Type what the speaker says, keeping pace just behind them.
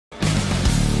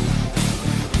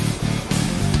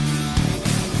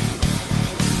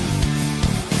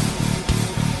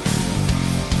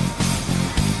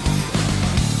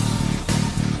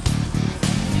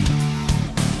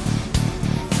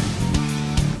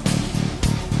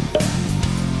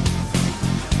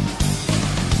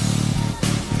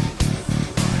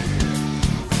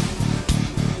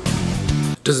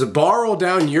Does the bar roll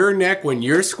down your neck when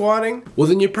you're squatting? Well,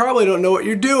 then you probably don't know what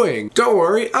you're doing. Don't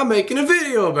worry, I'm making a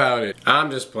video about it.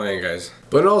 I'm just playing, guys.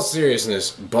 But in all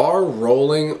seriousness, bar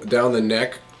rolling down the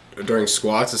neck during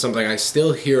squats is something I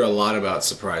still hear a lot about,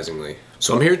 surprisingly.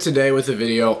 So I'm here today with a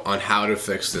video on how to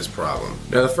fix this problem.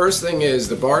 Now the first thing is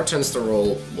the bar tends to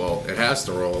roll, well, it has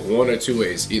to roll one or two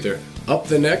ways, either up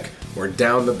the neck or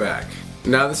down the back.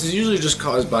 Now this is usually just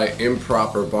caused by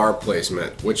improper bar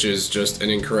placement, which is just an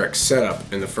incorrect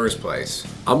setup in the first place.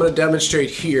 I'm going to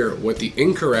demonstrate here what the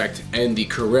incorrect and the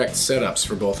correct setups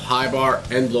for both high bar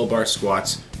and low bar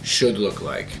squats should look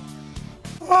like.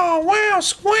 Oh wow,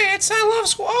 squats! I love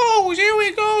squats. Oh, here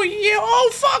we go. Yeah. Oh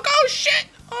fuck. Oh shit.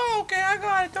 Oh, okay, I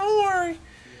got it. Don't worry.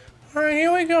 All right,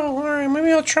 here we go. All right,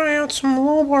 maybe I'll try out some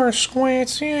low bar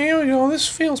squats. Yeah, here we go. This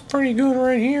feels pretty good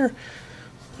right here.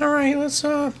 All right, let's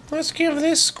give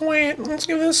this squat. Let's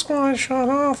give this squat a shot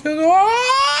off.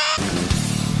 Oh!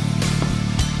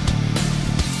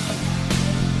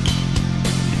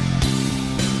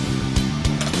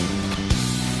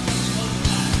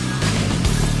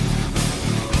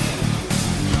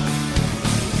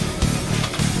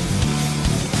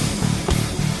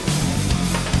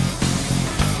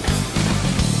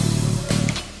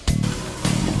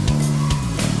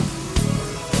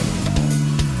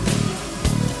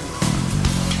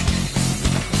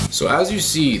 So as you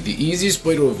see, the easiest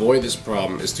way to avoid this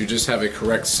problem is to just have a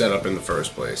correct setup in the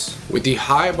first place. With the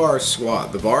high bar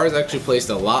squat, the bar is actually placed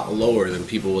a lot lower than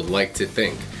people would like to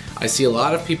think. I see a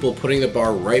lot of people putting the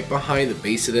bar right behind the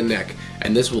base of the neck,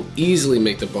 and this will easily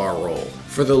make the bar roll.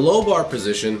 For the low bar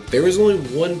position, there is only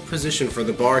one position for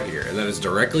the bar here, and that is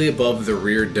directly above the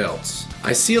rear delts.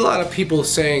 I see a lot of people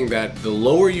saying that the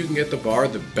lower you can get the bar,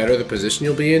 the better the position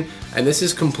you'll be in, and this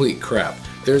is complete crap.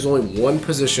 There's only one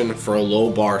position for a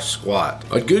low bar squat.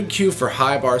 A good cue for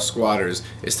high bar squatters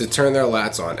is to turn their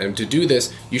lats on, and to do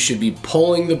this you should be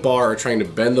pulling the bar or trying to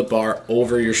bend the bar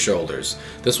over your shoulders.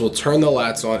 This will turn the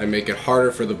lats on and make it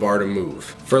harder for the bar to move.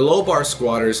 For low bar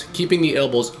squatters, keeping the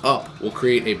elbows up will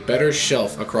create a better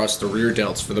shelf across the rear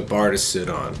delts for the bar to sit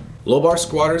on. Low bar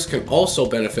squatters can also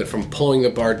benefit from pulling the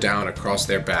bar down across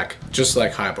their back, just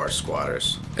like high bar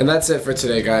squatters. And that's it for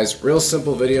today, guys. Real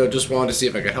simple video, just wanted to see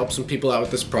if I could help some people out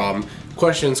with this problem.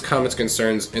 Questions, comments,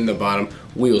 concerns in the bottom.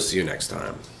 We will see you next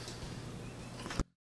time.